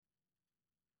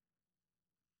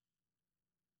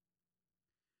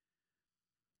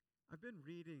I've been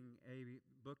reading a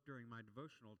book during my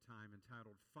devotional time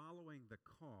entitled Following the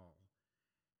Call,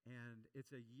 and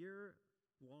it's a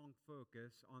year-long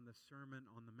focus on the Sermon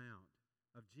on the Mount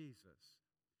of Jesus.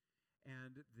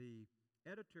 And the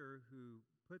editor who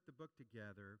put the book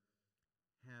together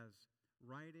has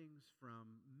writings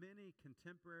from many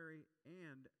contemporary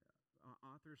and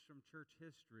authors from church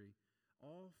history,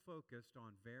 all focused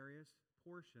on various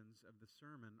portions of the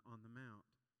Sermon on the Mount.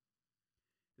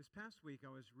 This past week,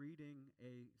 I was reading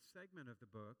a segment of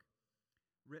the book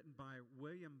written by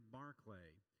William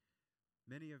Barclay.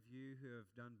 Many of you who have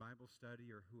done Bible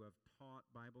study or who have taught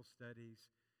Bible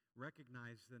studies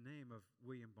recognize the name of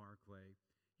William Barclay.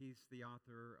 He's the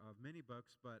author of many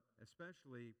books, but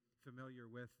especially familiar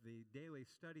with the Daily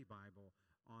Study Bible,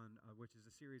 which is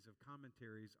a series of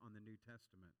commentaries on the New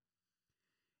Testament.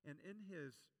 And in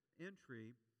his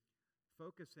entry,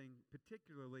 focusing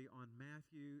particularly on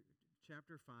Matthew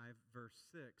chapter 5, verse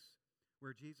 6,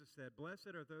 where Jesus said,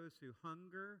 "Blessed are those who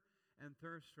hunger and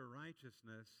thirst for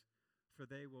righteousness, for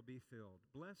they will be filled."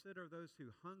 Blessed are those who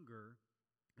hunger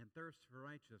and thirst for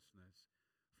righteousness,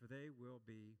 for they will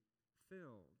be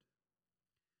filled.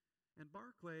 And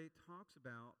Barclay talks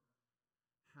about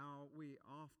how we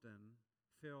often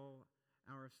fill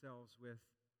ourselves with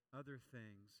other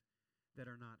things that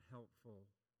are not helpful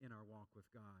in our walk with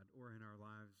God or in our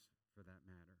lives for that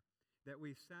matter. That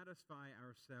we satisfy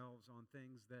ourselves on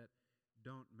things that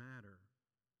don't matter.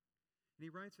 And he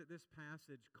writes that this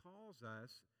passage calls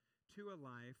us to a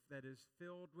life that is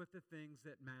filled with the things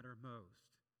that matter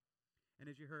most. And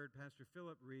as you heard Pastor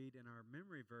Philip read in our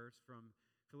memory verse from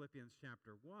Philippians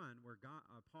chapter 1, where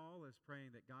Paul is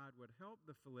praying that God would help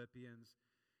the Philippians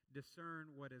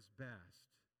discern what is best.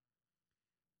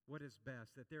 What is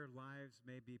best, that their lives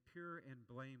may be pure and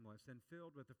blameless and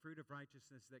filled with the fruit of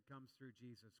righteousness that comes through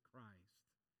Jesus Christ.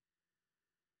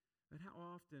 But how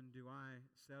often do I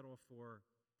settle for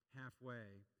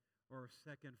halfway or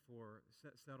settle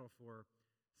for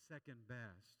second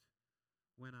best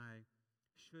when I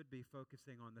should be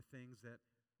focusing on the things that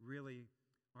really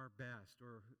are best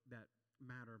or that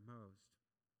matter most?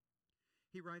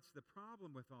 He writes, the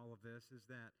problem with all of this is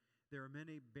that there are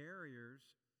many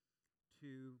barriers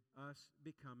to us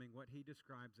becoming what he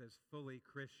describes as fully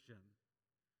Christian.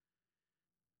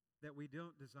 That we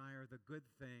don't desire the good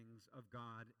things of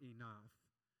God enough.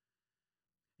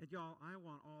 And y'all, I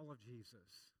want all of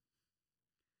Jesus.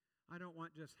 I don't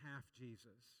want just half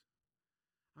Jesus.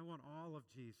 I want all of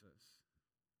Jesus.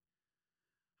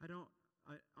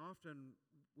 I often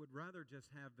would rather just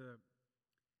have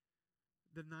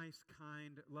the nice,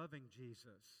 kind, loving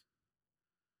Jesus.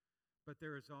 But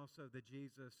there is also the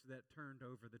Jesus that turned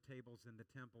over the tables in the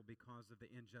temple because of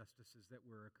the injustices that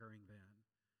were occurring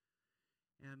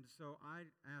then. And so I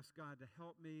ask God to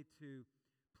help me to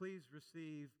please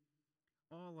receive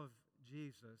all of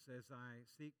Jesus as I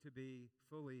seek to be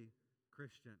fully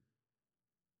Christian.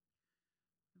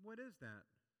 And what is that?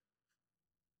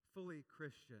 Fully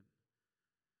Christian.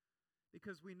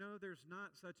 Because we know there's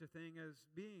not such a thing as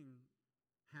being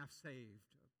half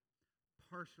saved,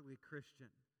 partially Christian.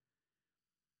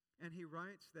 And he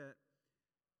writes that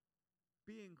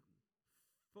being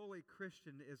fully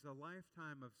Christian is a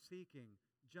lifetime of seeking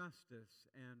justice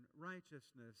and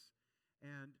righteousness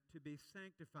and to be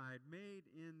sanctified, made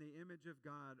in the image of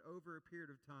God over a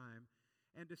period of time,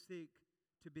 and to seek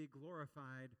to be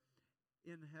glorified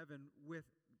in heaven with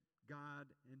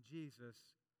God and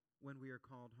Jesus when we are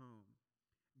called home.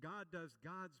 God does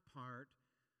God's part,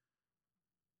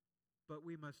 but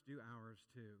we must do ours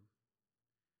too.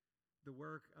 The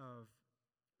work of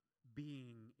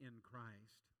being in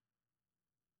Christ.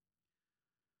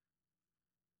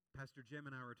 Pastor Jim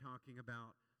and I were talking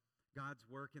about God's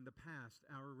work in the past,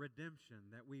 our redemption,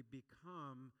 that we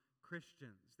become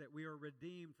Christians, that we are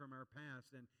redeemed from our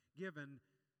past and given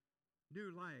new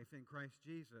life in Christ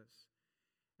Jesus,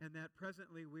 and that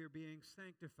presently we are being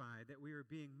sanctified, that we are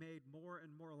being made more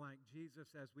and more like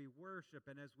Jesus as we worship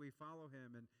and as we follow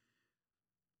Him and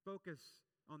focus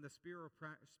on the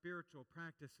spiritual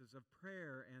practices of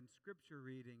prayer and scripture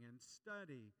reading and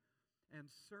study and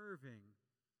serving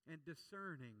and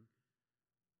discerning,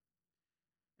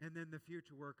 and then the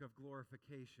future work of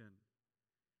glorification.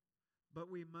 But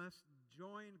we must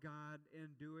join God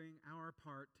in doing our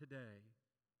part today.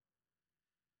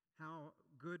 How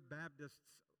good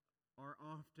Baptists are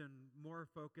often more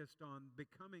focused on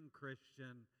becoming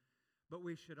Christian, but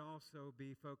we should also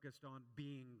be focused on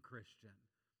being Christian.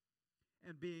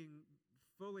 And being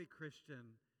fully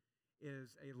Christian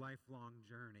is a lifelong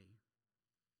journey.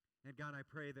 And God, I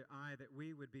pray that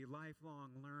we would be lifelong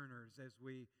learners as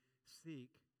we seek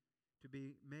to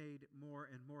be made more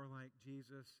and more like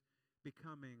Jesus,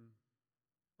 becoming,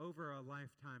 over a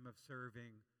lifetime of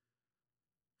serving,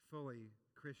 fully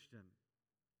Christian.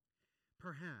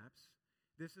 Perhaps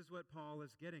this is what Paul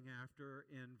is getting after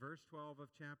in verse 12 of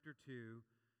chapter 2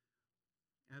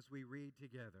 as we read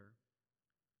together.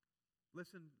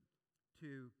 Listen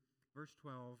to verse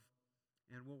 12,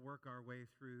 and we'll work our way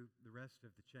through the rest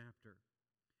of the chapter.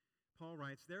 Paul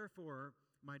writes, "Therefore,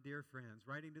 my dear friends,"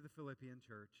 writing to the Philippian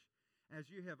church, "as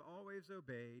you have always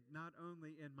obeyed, not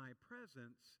only in my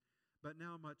presence, but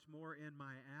now much more in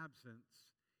my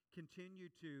absence, continue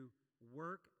to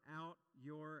work out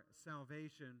your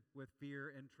salvation with fear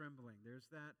and trembling." There's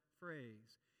that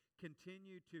phrase.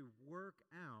 Continue to work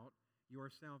out your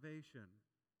salvation.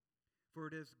 "For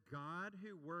it is God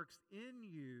who works in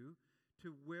you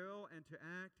to will and to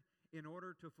act in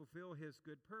order to fulfill his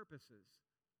good purposes."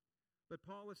 But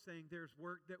Paul is saying there's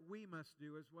work that we must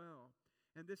do as well.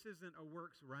 And this isn't a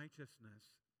works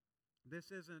righteousness.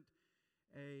 This isn't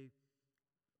a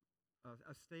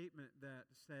statement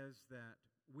that says that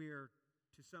we're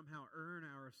to somehow earn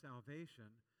our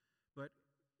salvation, but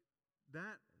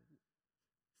that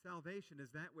salvation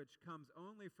is that which comes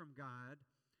only from God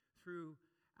through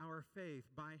our faith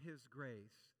by his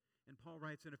grace. And Paul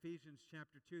writes in Ephesians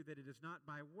chapter 2 that it is not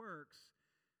by works,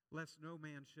 lest no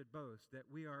man should boast, that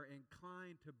we are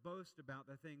inclined to boast about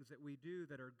the things that we do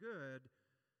that are good,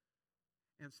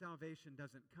 and salvation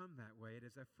doesn't come that way. It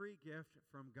is a free gift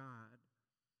from God.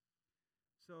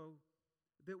 So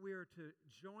that we are to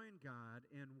join God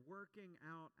in working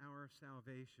out our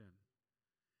salvation.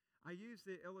 I use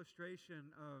the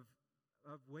illustration of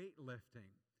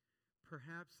weightlifting.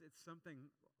 Perhaps it's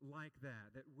something like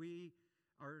that we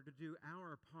are to do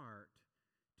our part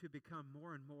to become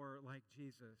more and more like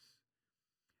Jesus.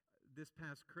 This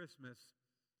past Christmas,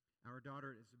 our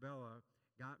daughter Isabella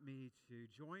got me to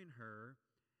join her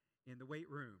in the weight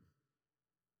room.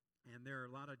 And there are a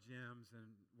lot of gyms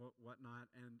and whatnot.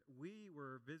 And we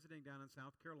were visiting down in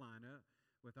South Carolina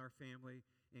with our family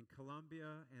in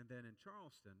Columbia and then in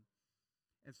Charleston.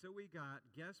 And so we got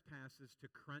guest passes to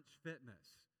Crunch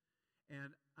Fitness.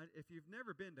 And if you've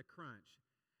never been to Crunch,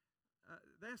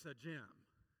 that's a gym.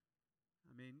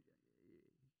 I mean,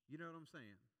 you know what I'm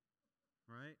saying,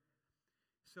 right?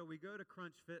 So we go to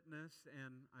Crunch Fitness,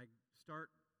 and I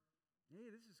start, hey,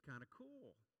 this is kind of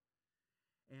cool.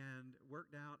 And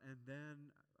worked out, and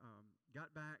then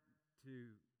got back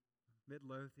to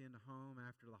Midlothian home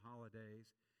after the holidays.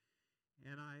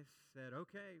 And I said,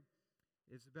 okay,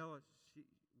 Isabella, she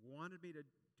wanted me to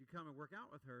come and work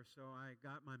out with her, so I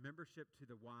got my membership to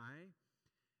the Y.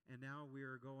 And now we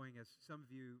are going, as some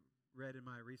of you read in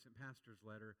my recent pastor's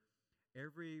letter,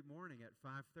 every morning at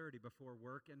 5:30 before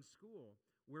work and school,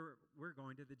 we're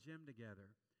going to the gym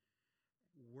together,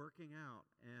 working out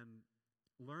and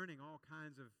learning all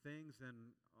kinds of things,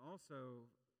 and also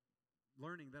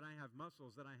learning that I have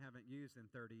muscles that I haven't used in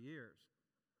 30 years.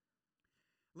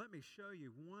 Let me show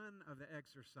you one of the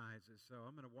exercises. So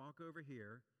I'm going to walk over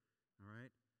here, all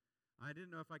right? I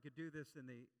didn't know if I could do this in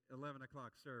the 11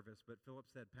 o'clock service, but Philip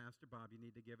said, Pastor Bob, you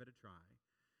need to give it a try.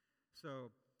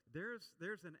 So there's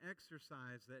an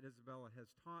exercise that Isabella has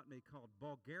taught me called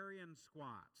Bulgarian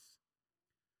squats.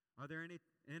 Are there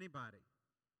anybody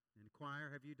in choir?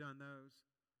 Have you done those?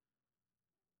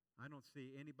 I don't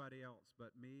see anybody else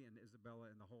but me and Isabella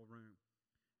in the whole room.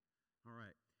 All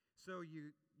right. So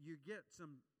you get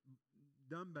some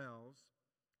dumbbells,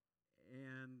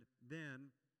 and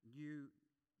then you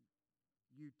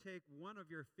take one of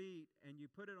your feet and you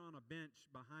put it on a bench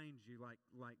behind you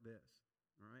like this.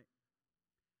 All right.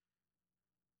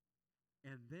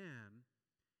 And then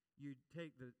you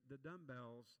take the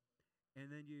dumbbells,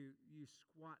 and then you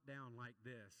squat down like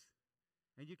this.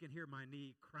 And you can hear my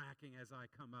knee cracking as I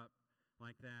come up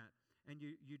like that. And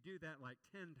you do that like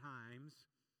 10 times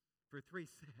for 3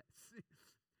 sets.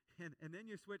 and then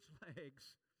you switch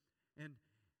legs and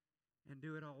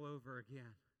do it all over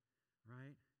again,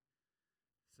 right?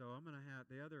 So I'm going to have,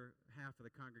 the other half of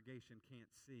the congregation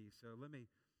can't see. So let me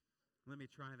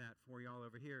try that for you all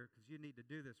over here, because you need to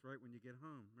do this right when you get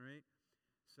home, right?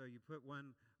 So you put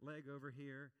one leg over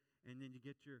here, and then you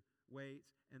get your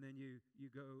weights, and then you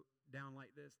go down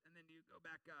like this, and then you go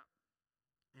back up.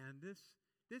 And this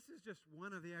is just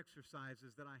one of the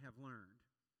exercises that I have learned.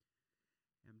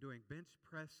 I'm doing bench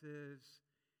presses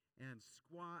and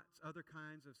squats, other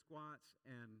kinds of squats,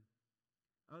 and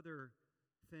other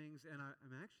things, and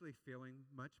I'm actually feeling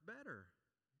much better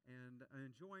and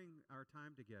enjoying our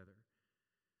time together.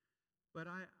 But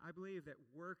I believe that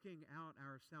working out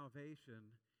our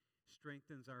salvation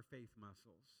strengthens our faith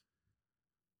muscles.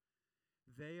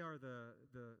 They are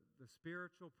the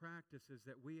spiritual practices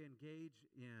that we engage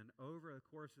in over the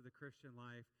course of the Christian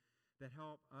life that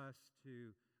help us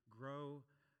to grow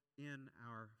in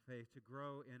our faith, to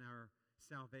grow in our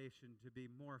salvation, to be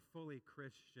more fully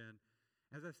Christian.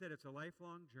 As I said, it's a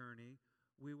lifelong journey.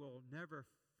 We will never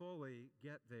fully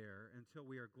get there until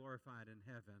we are glorified in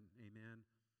heaven. Amen.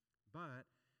 But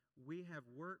we have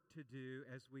work to do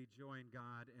as we join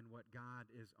God in what God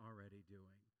is already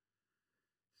doing.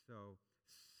 So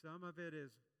some of it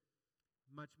is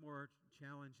much more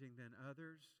challenging than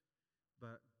others,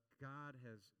 but God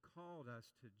has called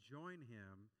us to join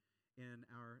Him in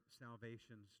our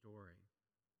salvation story.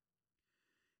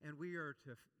 And we are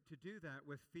to do that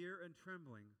with fear and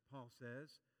trembling, Paul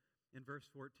says in verse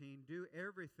 14. Do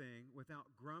everything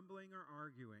without grumbling or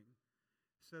arguing,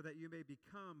 so that you may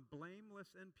become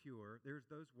blameless and pure. There's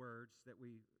those words that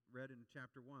we read in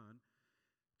chapter 1.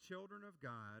 Children of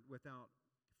God without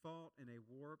fault in a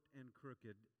warped and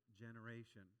crooked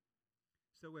generation.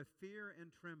 So with fear and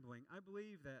trembling, I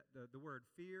believe that the word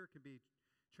fear can be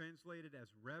translated as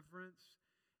reverence,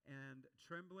 and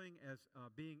trembling as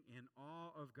being in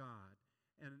awe of God.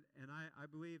 And I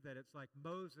believe that it's like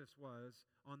Moses was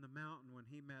on the mountain when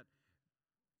he met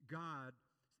God,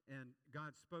 and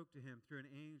God spoke to him through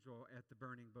an angel at the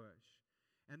burning bush.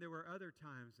 And there were other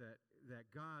times that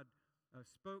God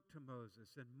spoke to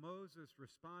Moses, and Moses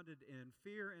responded in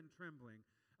fear and trembling,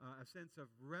 a sense of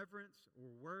reverence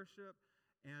or worship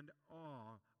and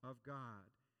awe of God.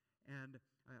 And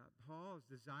Paul is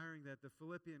desiring that the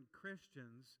Philippian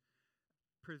Christians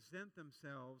present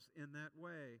themselves in that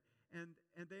way. And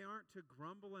they aren't to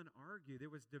grumble and argue.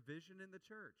 There was division in the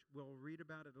church. We'll read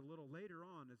about it a little later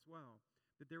on as well.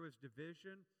 But there was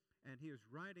division, and he was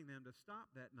writing them to stop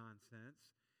that nonsense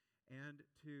and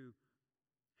to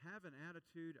have an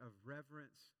attitude of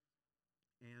reverence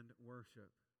and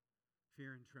worship,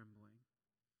 fear and trembling.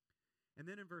 And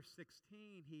then in verse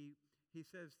 16, he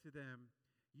says to them,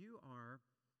 you are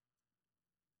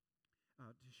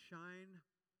to shine,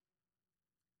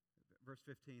 verse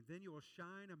 15, then you will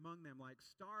shine among them like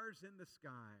stars in the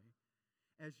sky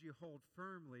as you hold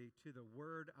firmly to the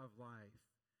word of life.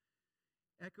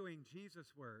 Echoing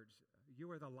Jesus' words, you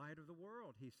are the light of the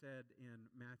world, he said in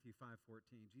Matthew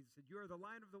 5:14. Jesus said, you are the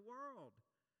light of the world.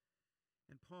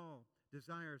 And Paul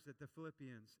desires that the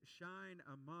Philippians shine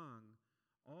among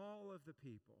all of the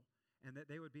people and that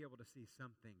they would be able to see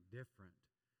something different.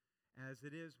 As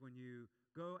it is when you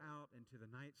go out into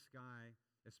the night sky,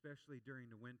 especially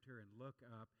during the winter, and look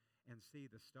up and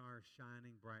see the stars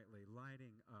shining brightly,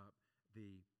 lighting up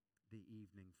the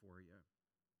evening for you.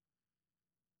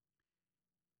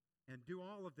 And do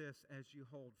all of this as you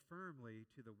hold firmly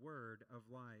to the word of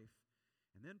life.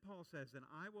 And then Paul says, and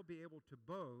I will be able to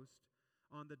boast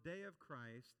on the day of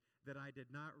Christ that I did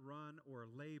not run or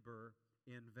labor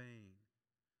in vain,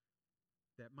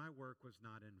 that my work was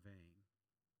not in vain.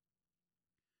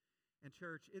 And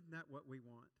church, isn't that what we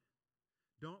want?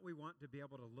 Don't we want to be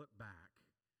able to look back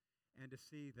and to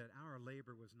see that our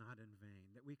labor was not in vain,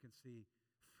 that we can see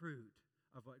fruit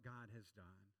of what God has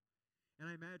done? And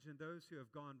I imagine those who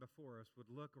have gone before us would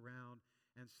look around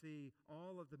and see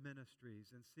all of the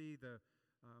ministries and see the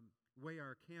way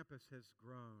our campus has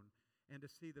grown, and to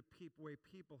see the way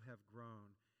people have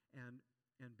grown and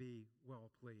be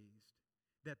well pleased,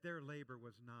 that their labor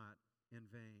was not in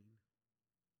vain.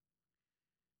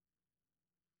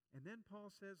 And then Paul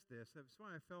says this. That's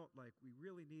why I felt like we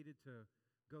really needed to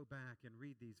go back and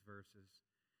read these verses.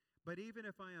 But even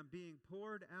if I am being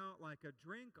poured out like a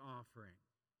drink offering.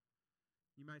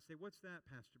 You might say, what's that,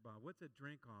 Pastor Bob? What's a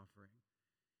drink offering?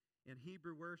 In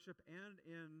Hebrew worship and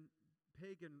in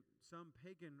some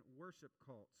pagan worship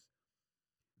cults,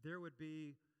 there would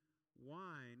be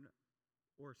wine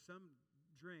or some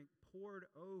drink poured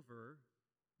over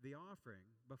the offering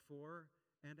before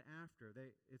and after.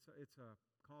 It's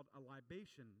called a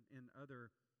libation in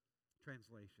other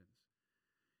translations.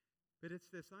 But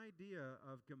it's this idea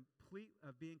of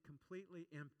being completely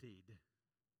emptied.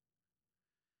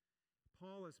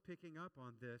 Paul is picking up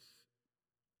on this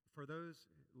for those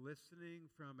listening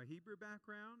from a Hebrew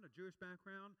background, a Jewish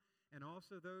background, and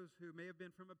also those who may have been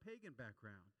from a pagan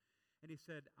background. And he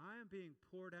said, I am being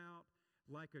poured out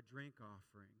like a drink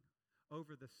offering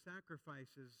over the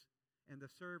sacrifices and the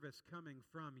service coming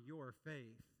from your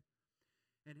faith.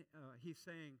 And he's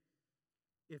saying,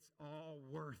 it's all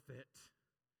worth it.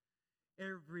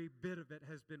 Every bit of it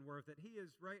has been worth it. He is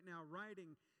right now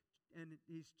writing, and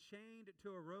he's chained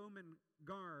to a Roman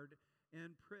guard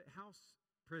in house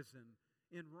prison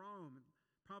in Rome,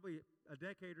 probably a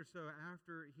decade or so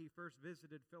after he first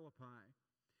visited Philippi.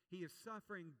 He is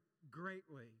suffering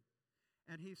greatly.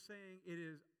 And he's saying it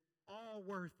is all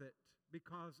worth it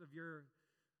because of your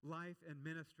life and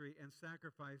ministry and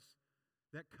sacrifice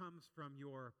that comes from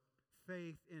your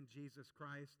faith in Jesus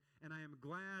Christ. And I am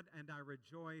glad and I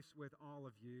rejoice with all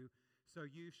of you. So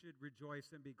you should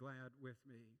rejoice and be glad with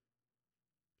me.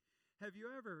 Have you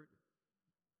ever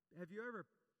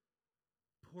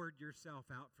poured yourself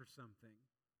out for something?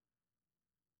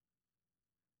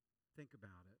 Think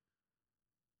about it.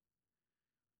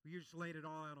 You just laid it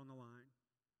all out on the line.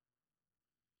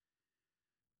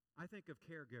 I think of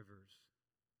caregivers.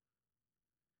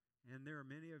 And there are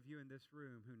many of you in this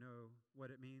room who know what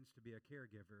it means to be a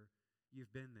caregiver.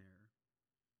 You've been there.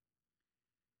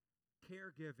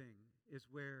 Caregiving is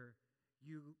where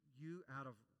you out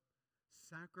of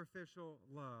sacrificial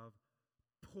love,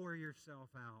 pour yourself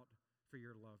out for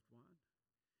your loved one.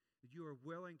 You are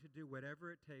willing to do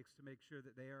whatever it takes to make sure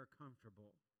that they are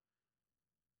comfortable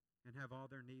and have all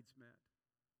their needs met.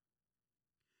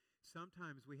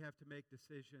 Sometimes we have to make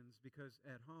decisions because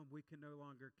at home we can no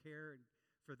longer care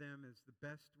for them as the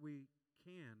best we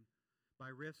can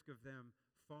by risk of them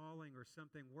falling or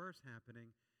something worse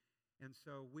happening. And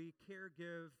so we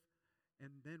caregive,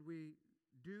 and then we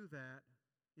do that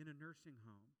in a nursing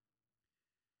home.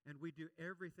 And we do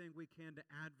everything we can to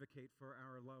advocate for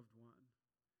our loved one.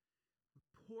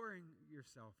 Pouring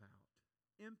yourself out,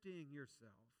 emptying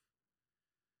yourself,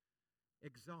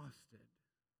 exhausted,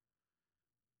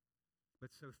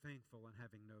 but so thankful and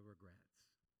having no regrets.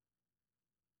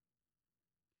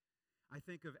 I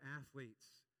think of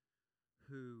athletes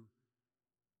who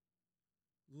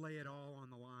lay it all on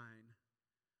the line.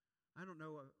 I don't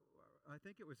know, I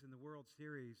think it was in the World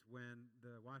Series when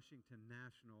the Washington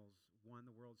Nationals won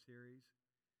the World Series.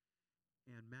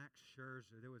 And Max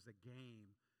Scherzer, there was a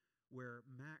game where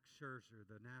Max Scherzer,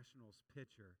 the Nationals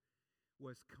pitcher,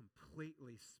 was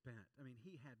completely spent. I mean,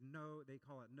 he had they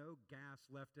call it no gas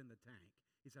left in the tank.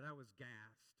 He said, I was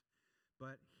gassed.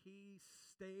 But he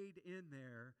stayed in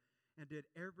there and did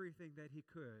everything that he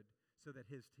could so that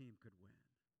his team could win.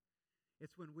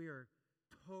 It's when we are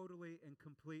totally and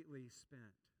completely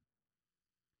spent.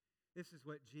 This is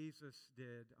what Jesus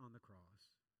did on the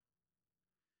cross.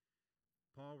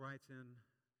 Paul writes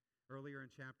earlier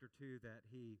in chapter 2 that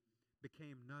he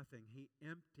became nothing. He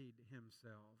emptied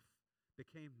himself,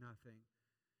 became nothing,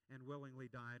 and willingly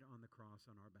died on the cross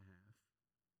on our behalf.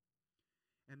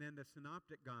 And then the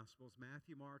synoptic gospels,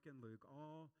 Matthew, Mark, and Luke,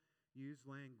 all use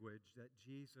language that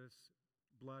Jesus'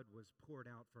 blood was poured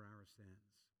out for our sins.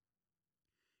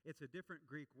 It's a different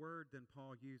Greek word than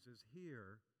Paul uses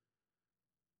here,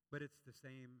 but it's the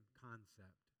same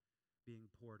concept, being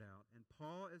poured out. And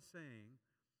Paul is saying,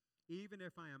 even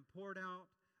if I am poured out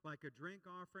like a drink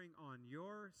offering on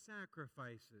your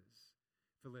sacrifices,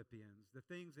 Philippians, the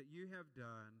things that you have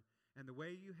done and the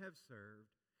way you have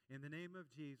served, in the name of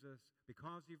Jesus,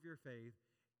 because of your faith,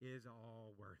 is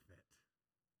all worth it.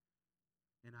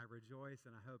 And I rejoice,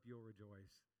 and I hope you'll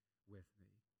rejoice with me.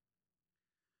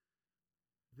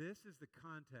 This is the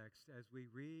context as we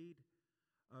read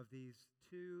of these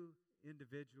two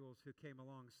individuals who came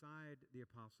alongside the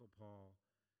Apostle Paul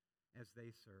as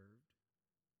they served,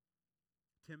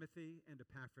 Timothy and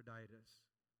Epaphroditus.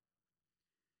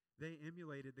 They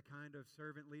emulated the kind of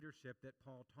servant leadership that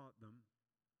Paul taught them.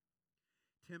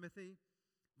 Timothy,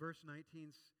 verse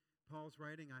 19, Paul's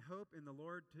writing, I hope in the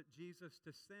Lord Jesus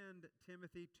to send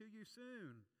Timothy to you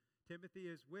soon.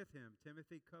 Timothy is with him.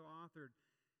 Timothy co-authored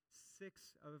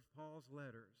 6 of Paul's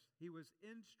letters. He was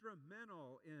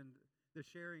instrumental in the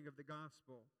sharing of the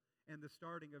gospel and the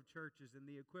starting of churches and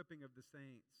the equipping of the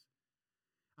saints.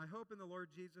 I hope in the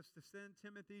Lord Jesus to send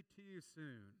Timothy to you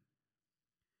soon,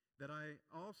 that I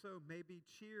also may be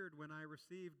cheered when I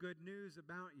receive good news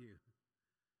about you.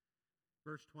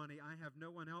 Verse 20, I have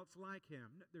no one else like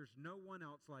him. There's no one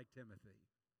else like Timothy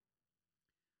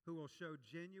who will show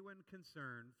genuine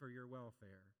concern for your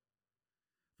welfare.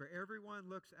 For everyone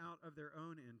looks out of their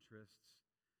own interests,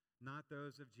 not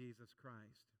those of Jesus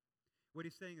Christ. What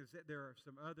he's saying is that there are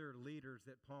some other leaders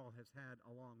that Paul has had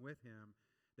along with him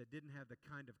that didn't have the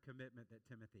kind of commitment that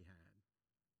Timothy had.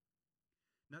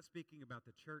 Not speaking about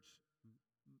the church,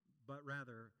 but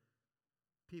rather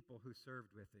people who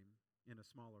served with him in a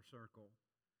smaller circle.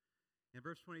 In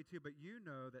verse 22, but you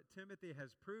know that Timothy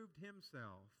has proved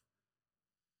himself,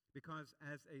 because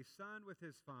as a son with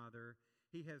his father,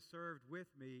 he has served with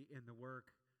me in the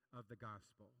work of the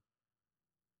gospel.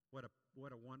 What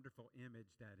a wonderful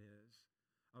image that is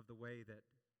of the way that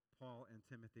Paul and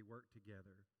Timothy worked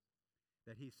together,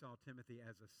 that he saw Timothy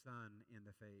as a son in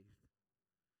the faith.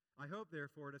 I hope,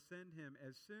 therefore, to send him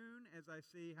as soon as I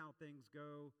see how things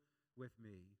go with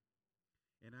me.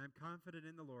 And I'm confident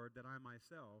in the Lord that I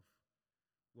myself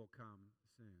will come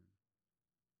soon.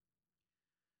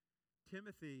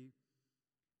 Timothy,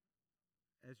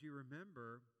 as you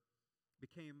remember,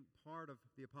 became part of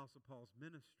the Apostle Paul's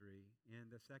ministry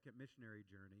in the second missionary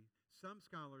journey. Some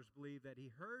scholars believe that he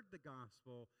heard the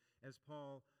gospel as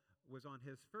Paul was on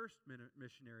his first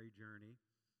missionary journey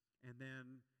and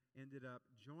then ended up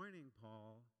joining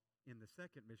Paul in the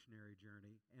second missionary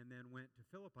journey and then went to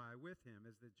Philippi with him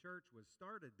as the church was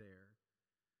started there.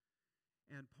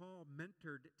 And Paul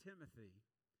mentored Timothy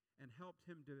and helped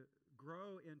him to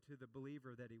grow into the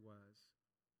believer that he was.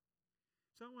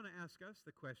 So I want to ask us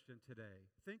the question today.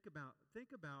 Think about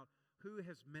who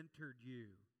has mentored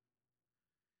you.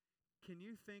 Can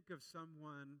you think of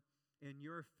someone in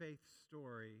your faith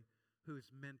story who's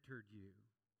mentored you?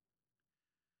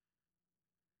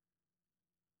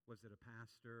 Was it a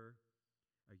pastor,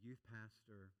 a youth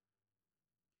pastor?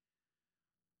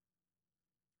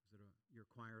 Was it your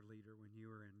choir leader when you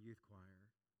were in youth choir?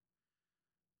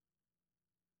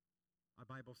 A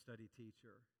Bible study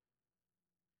teacher?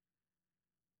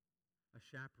 A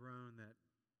chaperone that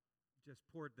just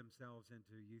poured themselves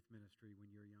into youth ministry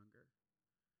when you're younger?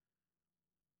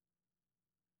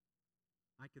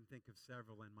 I can think of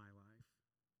several in my life.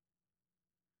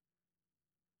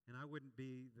 And I wouldn't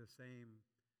be the same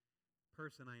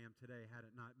person I am today had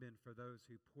it not been for those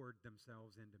who poured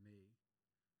themselves into me.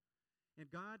 And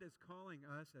God is calling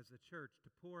us as a church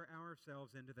to pour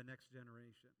ourselves into the next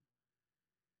generation.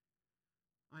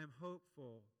 I am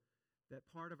hopeful that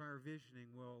part of our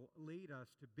visioning will lead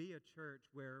us to be a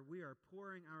church where we are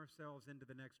pouring ourselves into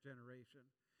the next generation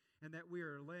and that we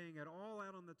are laying it all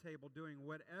out on the table, doing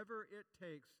whatever it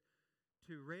takes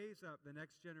to raise up the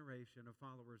next generation of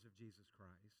followers of Jesus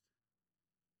Christ.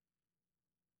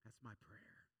 That's my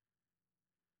prayer.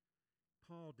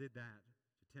 Paul did that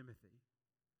to Timothy,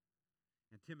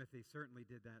 and Timothy certainly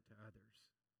did that to others.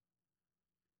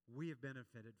 We have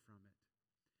benefited from it.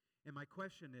 And my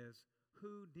question is,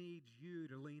 who needs you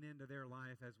to lean into their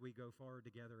life as we go forward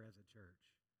together as a church?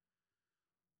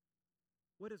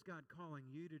 What is God calling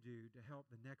you to do to help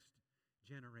the next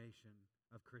generation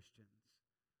of Christians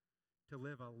to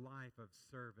live a life of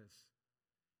service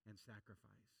and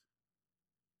sacrifice?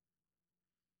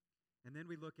 And then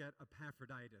we look at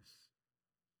Epaphroditus,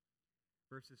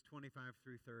 verses 25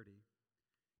 through 30.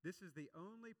 This is the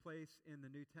only place in the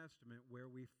New Testament where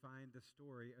we find the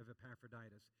story of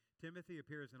Epaphroditus. Timothy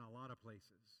appears in a lot of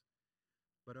places,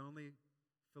 but only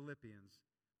Philippians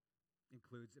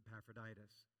includes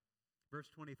Epaphroditus. Verse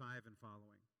 25 and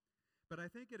following. But I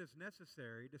think it is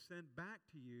necessary to send back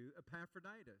to you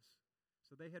Epaphroditus.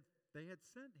 So they had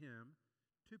sent him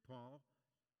to Paul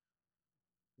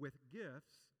with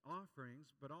gifts,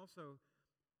 offerings, but also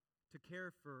to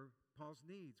care for Paul's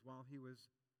needs while he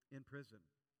was in prison.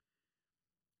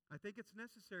 I think it's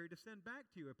necessary to send back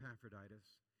to you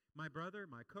Epaphroditus, my brother,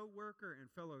 my co-worker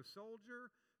and fellow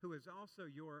soldier, who is also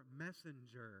your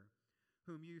messenger,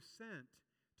 whom you sent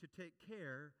to take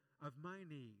care of my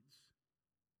needs.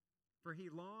 For he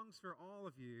longs for all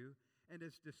of you and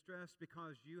is distressed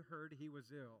because you heard he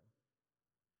was ill.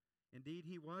 Indeed,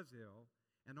 he was ill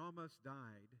and almost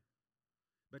died.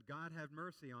 But God had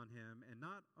mercy on him, and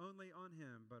not only on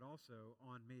him, but also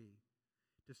on me,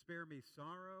 to spare me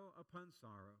sorrow upon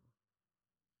sorrow.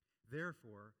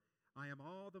 Therefore, I am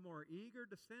all the more eager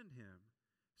to send him,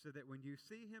 so that when you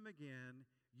see him again,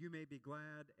 you may be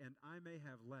glad and I may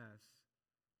have less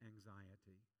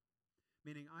anxiety.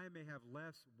 Meaning I may have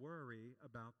less worry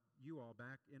about you all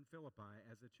back in Philippi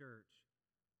as a church.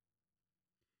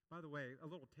 By the way, a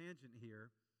little tangent here.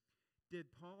 Did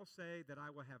Paul say that I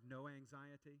will have no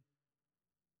anxiety?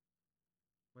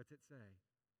 What's it say?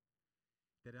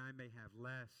 That I may have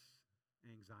less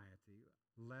anxiety,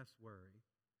 less worry.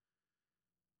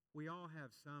 We all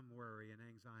have some worry and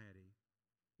anxiety.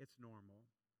 It's normal.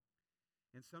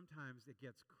 And sometimes it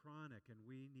gets chronic and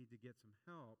we need to get some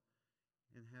help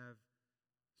and have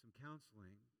some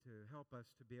counseling to help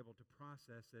us to be able to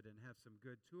process it and have some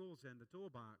good tools in the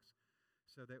toolbox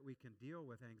so that we can deal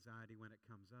with anxiety when it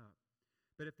comes up.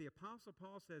 But if the Apostle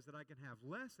Paul says that I can have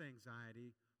less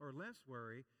anxiety or less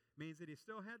worry, means that he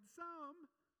still had some.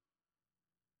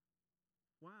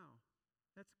 Wow,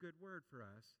 that's a good word for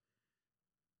us.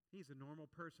 He's a normal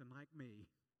person like me.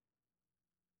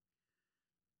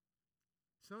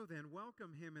 So then,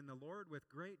 welcome him in the Lord with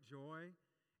great joy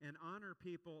and honor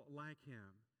people like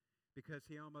him, because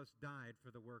he almost died for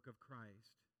the work of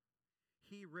Christ.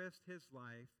 He risked his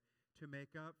life to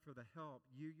make up for the help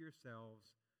you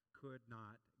yourselves could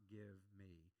not give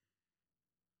me.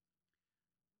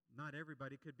 Not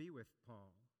everybody could be with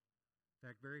Paul. In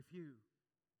fact, very few.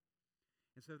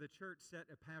 And so the church sent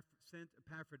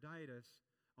Epaphroditus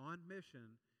on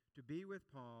mission to be with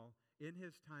Paul in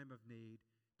his time of need,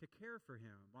 to care for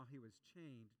him while he was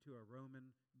chained to a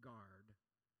Roman guard.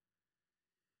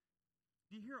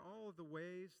 Do you hear all of the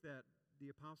ways that the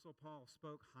Apostle Paul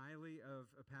spoke highly of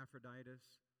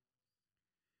Epaphroditus?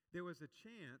 There was a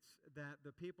chance that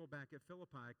the people back at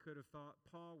Philippi could have thought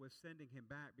Paul was sending him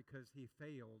back because he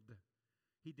failed.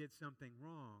 He did something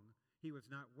wrong. He was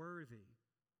not worthy.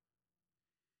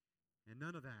 And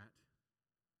none of that.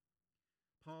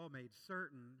 Paul made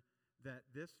certain that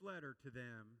this letter to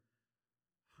them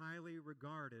highly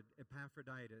regarded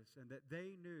Epaphroditus and that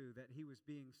they knew that he was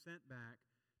being sent back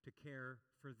to care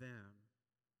for them,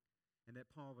 and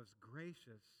that Paul was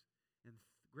gracious and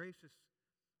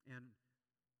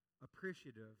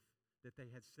appreciative that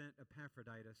they had sent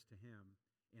Epaphroditus to him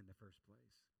in the first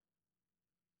place.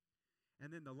 And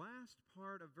then the last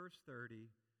part of verse 30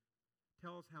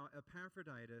 tells how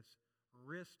Epaphroditus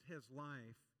risked his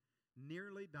life,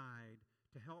 nearly died,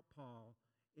 to help Paul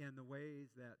in the ways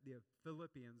that the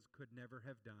Philippians could never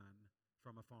have done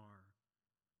from afar.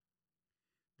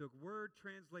 The word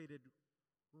translated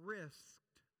risked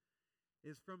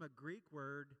is from a Greek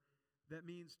word that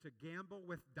means to gamble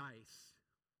with dice,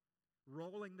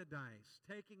 rolling the dice,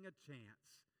 taking a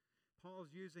chance.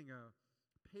 Paul's using a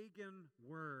pagan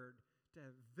word to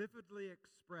vividly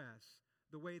express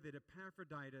the way that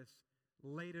Epaphroditus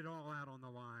laid it all out on the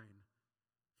line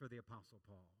for the Apostle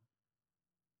Paul.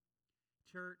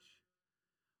 Church,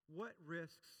 what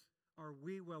risks are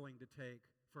we willing to take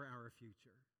for our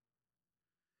future?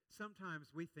 Sometimes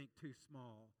we think too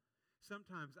small.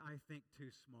 Sometimes I think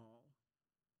too small.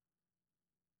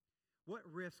 What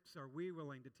risks are we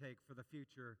willing to take for the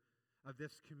future of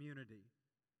this community,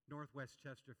 Northwest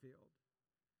Chesterfield,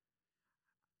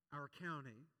 our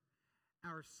county,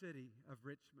 our city of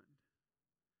Richmond,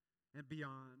 and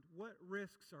beyond? What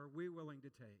risks are we willing to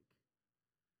take?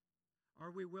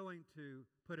 Are we willing to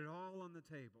put it all on the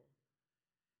table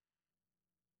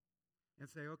and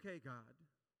say, okay, God,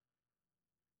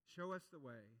 show us the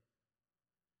way.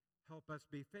 Help us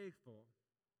be faithful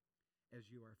as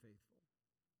you are faithful.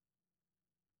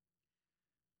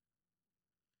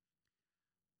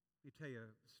 Let me tell you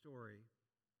a story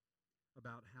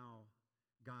about how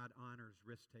God honors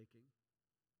risk-taking.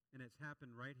 And it's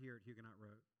happened right here at Huguenot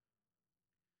Road.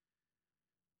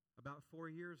 About 4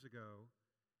 years ago,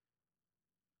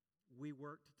 we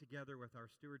worked together with our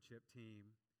stewardship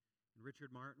team, and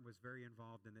Richard Martin was very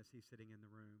involved in this. He's sitting in the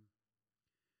room,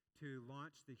 to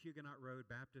launch the Huguenot Road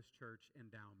Baptist Church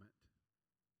endowment.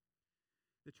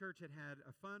 The church had had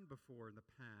a fund before in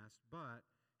the past, but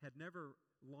had never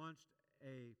launched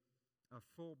a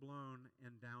full-blown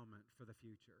endowment for the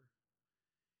future.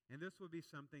 And this would be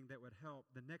something that would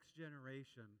help the next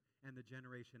generation and the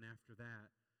generation after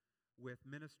that with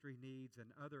ministry needs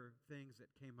and other things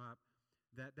that came up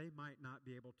that they might not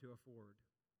be able to afford.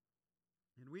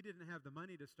 And we didn't have the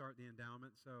money to start the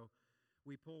endowment, so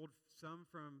we pulled some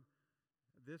from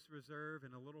this reserve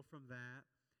and a little from that,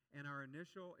 and our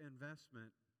initial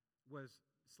investment was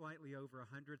slightly over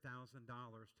 $100,000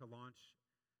 to launch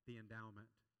the endowment.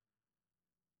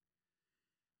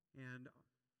 And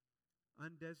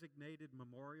undesignated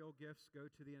memorial gifts go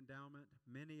to the endowment.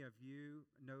 Many of you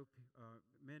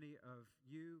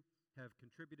have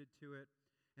contributed to it,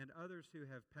 and others who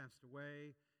have passed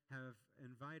away have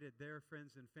invited their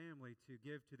friends and family to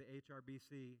give to the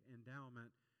HRBC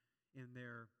endowment in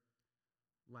their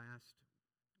last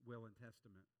will and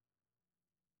testament.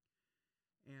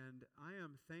 And I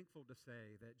am thankful to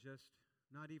say that just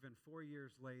not even 4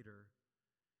 years later,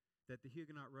 that the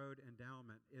Huguenot Road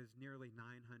endowment is nearly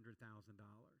 $900,000.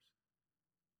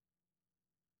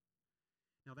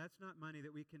 Now, that's not money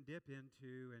that we can dip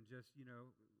into and just,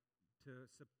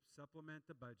 to supplement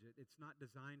the budget. It's not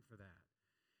designed for that.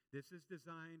 This is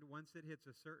designed, once it hits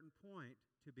a certain point,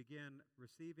 to begin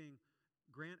receiving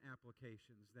grant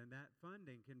applications. Then that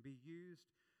funding can be used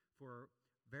for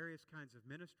various kinds of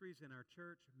ministries in our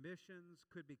church. Missions,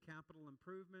 could be capital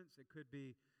improvements. It could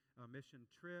be a mission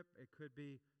trip. It could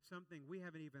be something we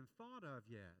haven't even thought of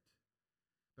yet.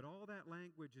 But all that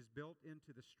language is built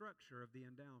into the structure of the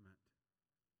endowment.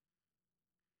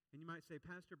 And you might say,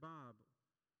 Pastor Bob,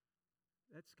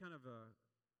 that's kind of a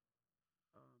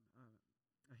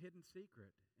hidden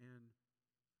secret. And,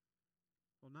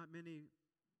 well, not many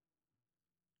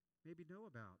maybe know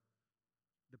about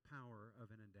the power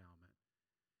of an endowment.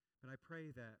 But I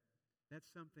pray that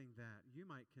that's something that you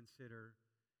might consider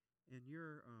in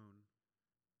your own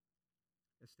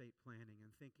estate planning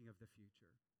and thinking of the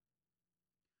future.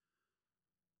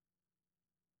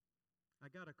 I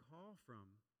got a call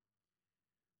from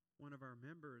one of our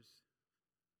members,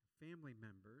 family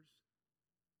members,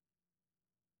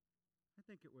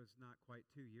 think it was not quite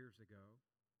 2 years ago.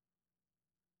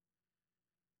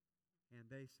 And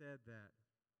they said that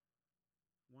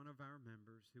one of our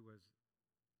members who was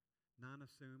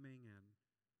non-assuming and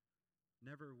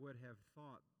never would have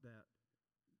thought that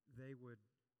they would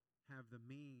have the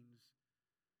means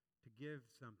to give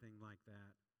something like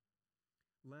that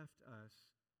left us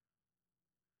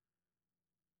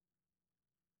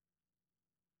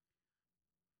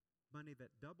money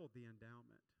that doubled the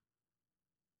endowment.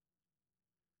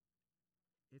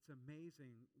 It's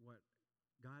amazing what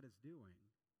God is doing.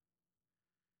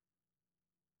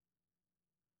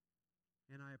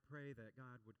 And I pray that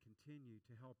God would continue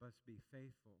to help us be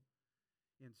faithful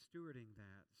in stewarding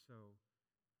that so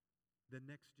the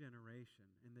next generation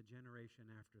and the generation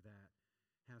after that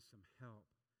has some help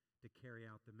to carry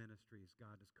out the ministries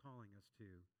God is calling us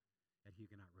to at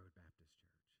Huguenot Road Baptist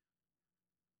Church.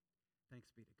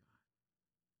 Thanks be to God.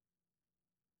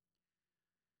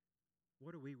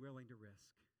 What are we willing to risk?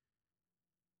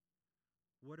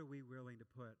 What are we willing to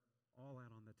put all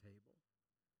out on the table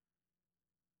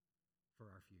for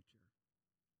our future?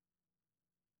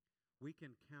 We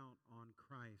can count on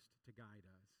Christ to guide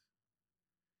us.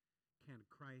 Can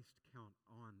Christ count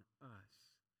on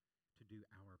us to do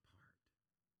our part?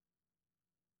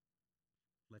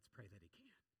 Let's pray that he can.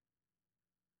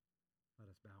 Let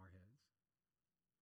us bow our heads.